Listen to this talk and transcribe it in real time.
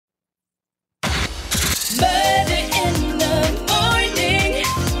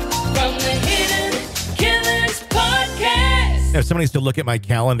somebody's to look at my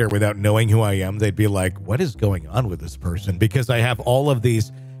calendar without knowing who I am, they'd be like, what is going on with this person? Because I have all of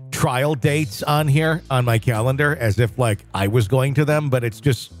these trial dates on here on my calendar as if like I was going to them, but it's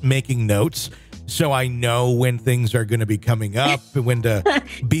just making notes. So I know when things are going to be coming up and when to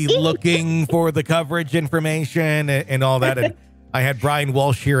be looking for the coverage information and all that. And I had Brian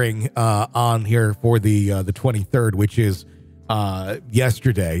Walshe hearing on here for the 23rd, which is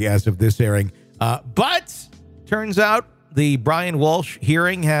yesterday as of this airing. But turns out the Brian Walshe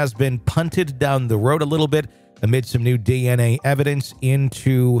hearing has been punted down the road a little bit amid some new DNA evidence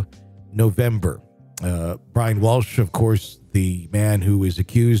into November. Brian Walshe, of course, the man who is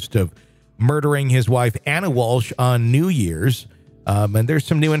accused of murdering his wife, Ana Walshe, on New Year's. And there's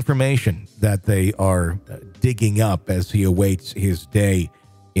some new information that they are digging up as he awaits his day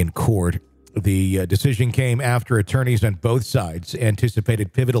in court. The decision came after attorneys on both sides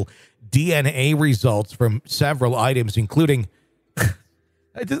anticipated pivotal DNA results from several items, including...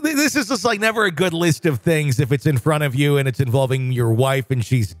 This is just like never a good list of things if it's in front of you and it's involving your wife and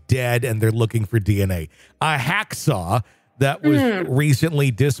she's dead and they're looking for DNA. A hacksaw that was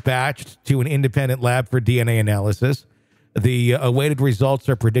recently dispatched to an independent lab for DNA analysis. The awaited results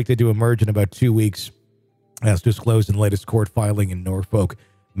are predicted to emerge in about 2 weeks, as disclosed in the latest court filing in Norfolk,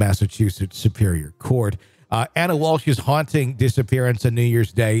 Massachusetts Superior Court. Ana Walshe's haunting disappearance on New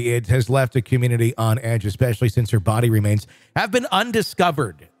Year's Day, it has left a community on edge, especially since her body remains have been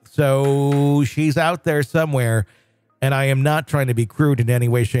undiscovered. So she's out there somewhere, and I am not trying to be crude in any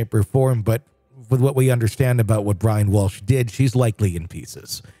way, shape, or form, but with what we understand about what Brian Walshe did, she's likely in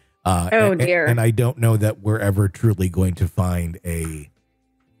pieces. Oh, dear. And I don't know that we're ever truly going to find a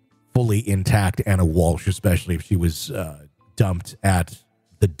fully intact Ana Walshe, especially if she was dumped at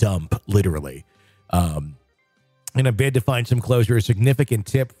the dump, literally. In a bid to find some closure, a significant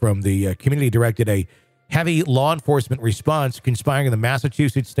tip from the community directed a heavy law enforcement response conspiring the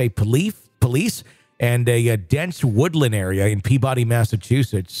Massachusetts State Police and a dense woodland area in Peabody,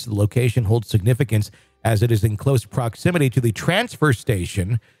 Massachusetts. The location holds significance as it is in close proximity to the transfer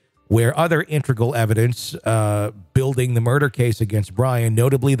station where other integral evidence building the murder case against Brian,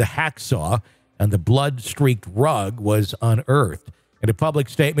 notably the hacksaw and the blood-streaked rug, was unearthed. In a public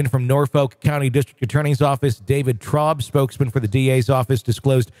statement from Norfolk County District Attorney's Office, David Traub, spokesman for the DA's office,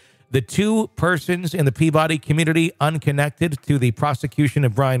 disclosed the two persons in the Peabody community unconnected to the prosecution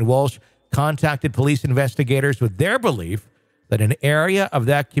of Brian Walshe contacted police investigators with their belief that an area of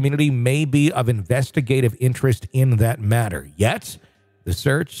that community may be of investigative interest in that matter. Yet, the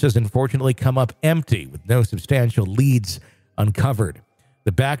search has unfortunately come up empty with no substantial leads uncovered.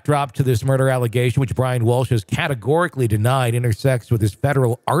 The backdrop to this murder allegation, which Brian Walshe has categorically denied, intersects with his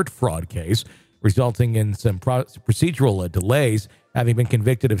federal art fraud case, resulting in some procedural delays. Having been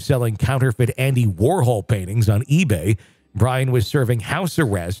convicted of selling counterfeit Andy Warhol paintings on eBay, Brian was serving house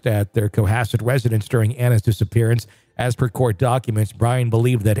arrest at their Cohasset residence during Ana's disappearance. As per court documents, Brian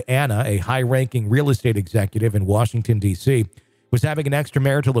believed that Ana, a high-ranking real estate executive in Washington, D.C., was having an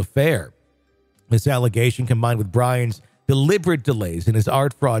extramarital affair. This allegation, combined with Brian's deliberate delays in his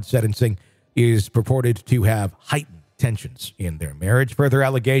art fraud sentencing, is purported to have heightened tensions in their marriage. Further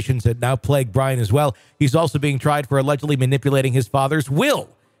allegations that now plague Brian as well. He's also being tried for allegedly manipulating his father's will,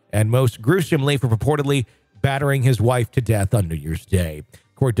 and most gruesomely for purportedly battering his wife to death on New Year's Day.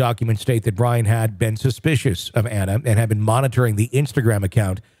 Court documents state that Brian had been suspicious of Ana and had been monitoring the Instagram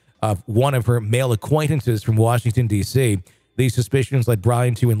account of one of her male acquaintances from Washington, D.C. These suspicions led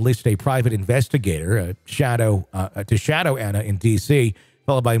Brian to enlist a private investigator to shadow Ana in D.C.,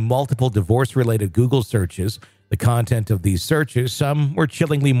 followed by multiple divorce-related Google searches. The content of these searches, some were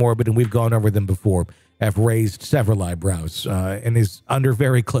chillingly morbid, and we've gone over them before, have raised several eyebrows and is under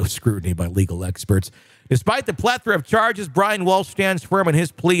very close scrutiny by legal experts. Despite the plethora of charges, Brian Walshe stands firm in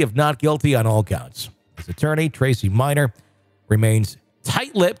his plea of not guilty on all counts. His attorney, Tracy Minor, remains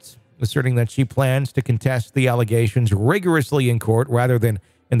tight-lipped, asserting that she plans to contest the allegations rigorously in court rather than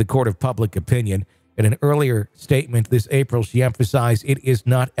in the court of public opinion. In an earlier statement this April, she emphasized it is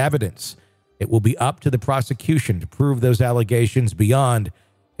not evidence. It will be up to the prosecution to prove those allegations beyond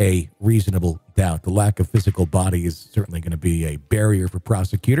a reasonable doubt. The lack of physical body is certainly going to be a barrier for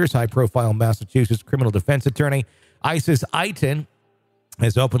prosecutors. High-profile Massachusetts criminal defense attorney Isis Eitan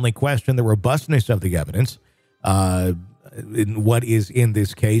has openly questioned the robustness of the evidence in what is in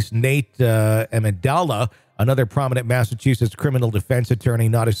this case. Nate Amidala, another prominent Massachusetts criminal defense attorney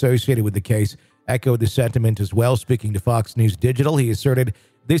not associated with the case, echoed the sentiment as well. Speaking to Fox News Digital, he asserted,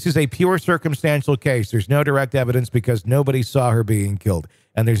 "This is a pure circumstantial case. There's no direct evidence because nobody saw her being killed,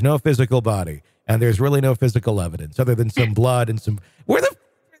 and there's no physical body, and there's really no physical evidence other than some blood and some..." Where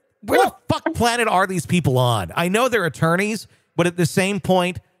the fuck planet are these people on? I know they're attorneys, But at the same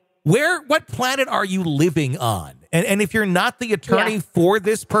point, what planet are you living on? And if you're not the attorney for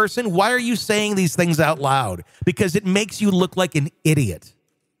this person, why are you saying these things out loud? Because it makes you look like an idiot.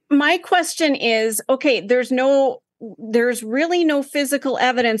 My question is, okay, there's really no physical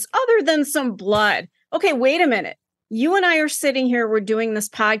evidence other than some blood. Okay, wait a minute. You and I are sitting here, we're doing this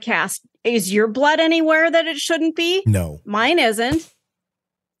podcast. Is your blood anywhere that it shouldn't be? No. Mine isn't.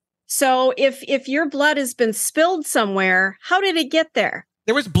 So if your blood has been spilled somewhere, how did it get there?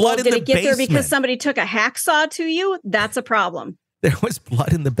 There was blood in the basement. Did it get there because somebody took a hacksaw to you? That's a problem. There was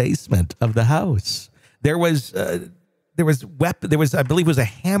blood in the basement of the house. There was, I believe it was a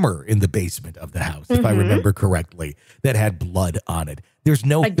hammer in the basement of the house, if I remember correctly, that had blood on it. There's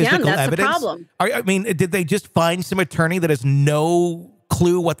no physical evidence. A problem. I mean, did they just find some attorney that has no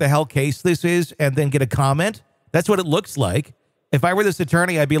clue what the hell case this is and then get a comment? That's what it looks like. If I were this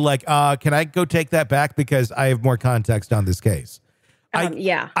attorney, I'd be like, can I go take that back because I have more context on this case?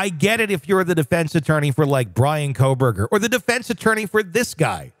 I get it if you're the defense attorney for like Brian Kohberger or the defense attorney for this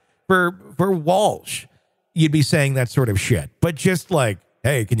guy, for Walsh. You'd be saying that sort of shit. But just like,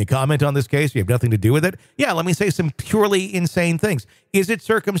 hey, can you comment on this case? You have nothing to do with it. Yeah, let me say some purely insane things. Is it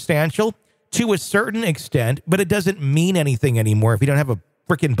circumstantial? To a certain extent, but it doesn't mean anything anymore if you don't have a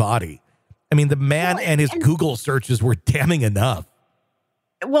freaking body. I mean, the man and his Google searches were damning enough.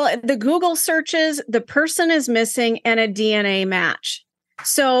 Well, the Google searches, the person is missing, and a DNA match.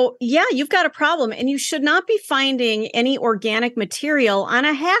 So, yeah, you've got a problem, and you should not be finding any organic material on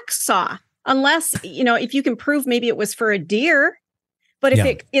a hacksaw unless, if you can prove maybe it was for a deer. But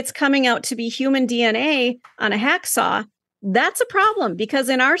if it's coming out to be human DNA on a hacksaw, that's a problem because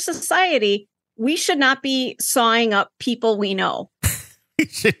in our society, we should not be sawing up people we know. We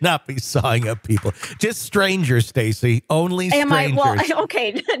should not be sawing up people. Just strangers, Stacey. Only strangers. Am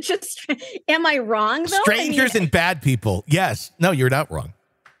I wrong, though? Strangers and bad people. Yes. No, you're not wrong.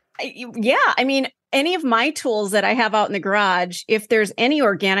 I mean, any of my tools that I have out in the garage, if there's any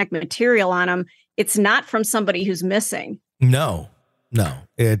organic material on them, it's not from somebody who's missing. No.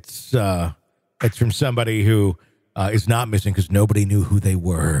 It's from somebody who is not missing because nobody knew who they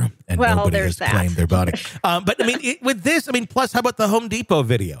were and nobody has claimed their body. But I mean, with this, plus, how about the Home Depot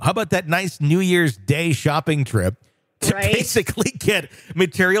video? How about that nice New Year's Day shopping trip to basically get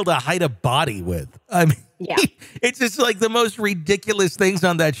material to hide a body with? I mean, it's just like the most ridiculous things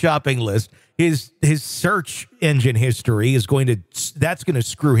on that shopping list. His search engine history is that's going to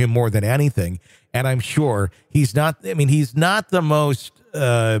screw him more than anything. And I'm sure he's not the most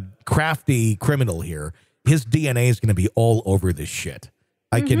crafty criminal here. His DNA is going to be all over this shit.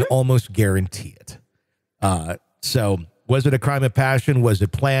 I can almost guarantee it. So was it a crime of passion? Was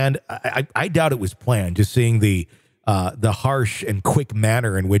it planned? I doubt it was planned, just seeing the harsh and quick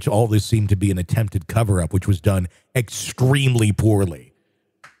manner in which all this seemed to be an attempted cover-up, which was done extremely poorly.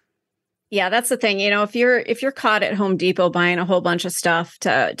 Yeah, that's the thing. If you're caught at Home Depot buying a whole bunch of stuff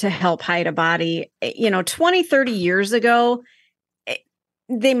to help hide a body, 20, 30 years ago,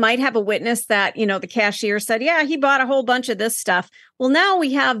 they might have a witness that, the cashier said, yeah, he bought a whole bunch of this stuff. Well, now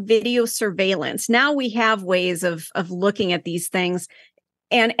we have video surveillance. Now we have ways of looking at these things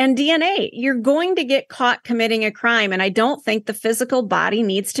and DNA. You're going to get caught committing a crime. And I don't think the physical body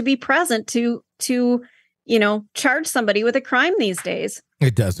needs to be present to charge somebody with a crime these days.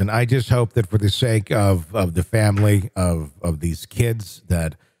 It doesn't. I just hope that for the sake of the family of these kids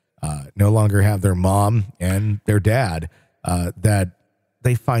that no longer have their mom and their dad, that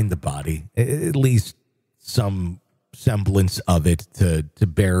they find the body, at least some semblance of it to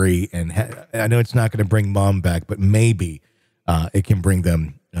bury. And I know it's not going to bring mom back, but maybe it can bring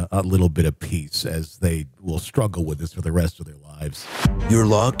them a little bit of peace as they will struggle with this for the rest of their lives. You're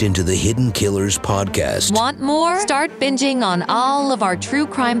locked into the Hidden Killers podcast. Want more? Start binging on all of our true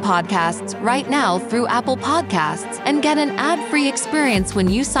crime podcasts right now through Apple Podcasts and get an ad-free experience when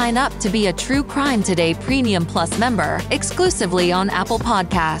you sign up to be a True Crime Today Premium Plus member exclusively on Apple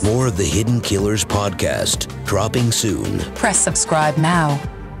Podcasts. More of the Hidden Killers podcast dropping soon. Press subscribe now.